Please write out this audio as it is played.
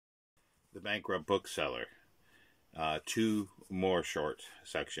Bankrupt Bookseller. Two more short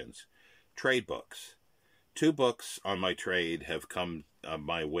sections. Trade books. 2 books on my trade have come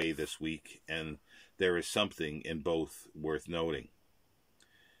my way this week, and there is something in both worth noting.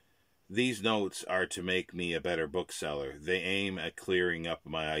 These notes are to make me a better bookseller. They aim at clearing up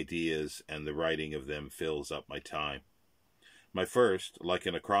my ideas, and the writing of them fills up my time. My first, like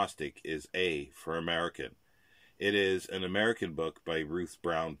an acrostic, is A for American. It is an American book by Ruth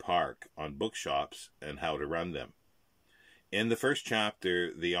Brown Park on bookshops and how to run them. In the first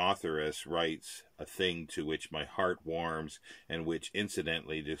chapter, the authoress writes a thing to which my heart warms and which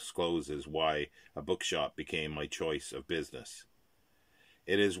incidentally discloses why a bookshop became my choice of business.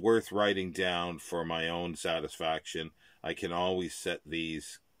 It is worth writing down for my own satisfaction. I can always set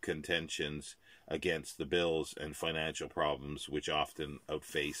these contentions against the bills and financial problems which often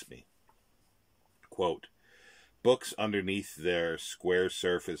outface me. Quote, books underneath their square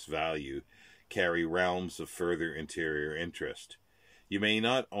surface value carry realms of further interior interest. You may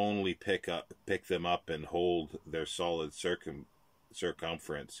not only pick them up and hold their solid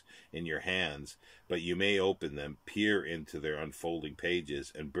circumference in your hands, but you may open them, peer into their unfolding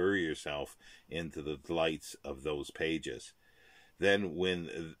pages, and bury yourself into the delights of those pages. Then,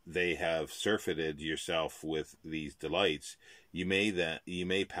 when they have surfeited yourself with these delights, you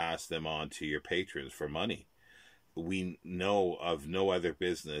may pass them on to your patrons for money. We know of no other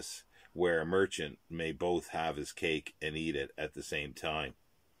business where a merchant may both have his cake and eat it at the same time.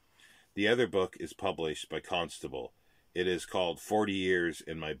 The other book is published by Constable. It is called 40 Years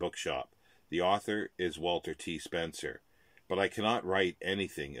in My Bookshop. The author is Walter T. Spencer. But I cannot write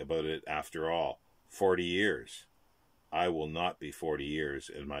anything about it after all. 40 years. I will not be 40 years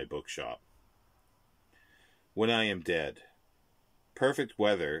in my bookshop. When I am dead. Perfect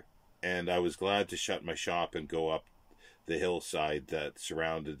weather, and I was glad to shut my shop and go up the hillside that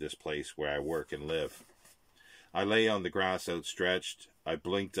surrounded this place where I work and live. I lay on the grass outstretched. I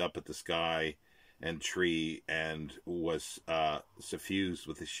blinked up at the sky and tree and was suffused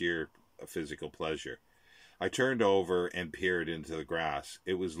with a sheer physical pleasure. I turned over and peered into the grass.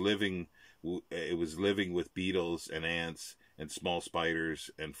 It was living with beetles and ants and small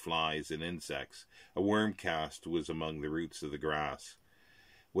spiders and flies and insects. A worm cast was among the roots of the grass.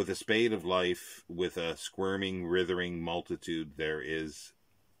 With a spade of life, with a squirming, writhing multitude, there is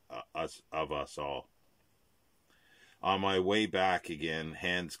of us all. On my way back again,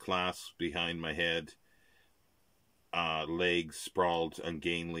 hands clasped behind my head, legs sprawled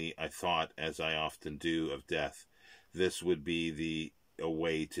ungainly, I thought, as I often do, of death. This would be a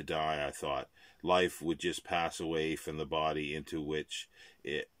way to die, I thought. Life would just pass away from the body into which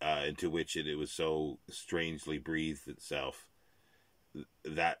it was so strangely breathed itself.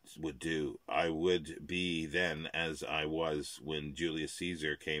 That would do. I would be then as I was when Julius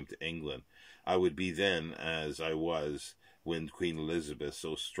Caesar came to England. I would be then as I was when Queen Elizabeth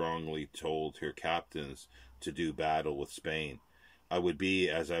so strongly told her captains to do battle with Spain. I would be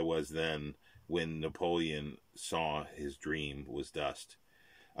as I was then when Napoleon saw his dream was dust.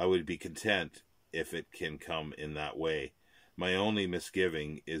 I would be content if it can come in that way. My only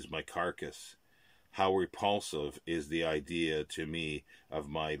misgiving is my carcass. How repulsive is the idea to me of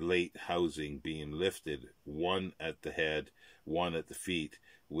my late housing being lifted, one at the head, one at the feet,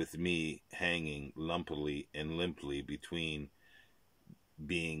 with me hanging lumpily and limply between,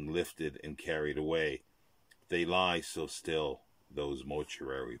 being lifted and carried away. They lie so still, those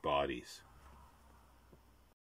mortuary bodies.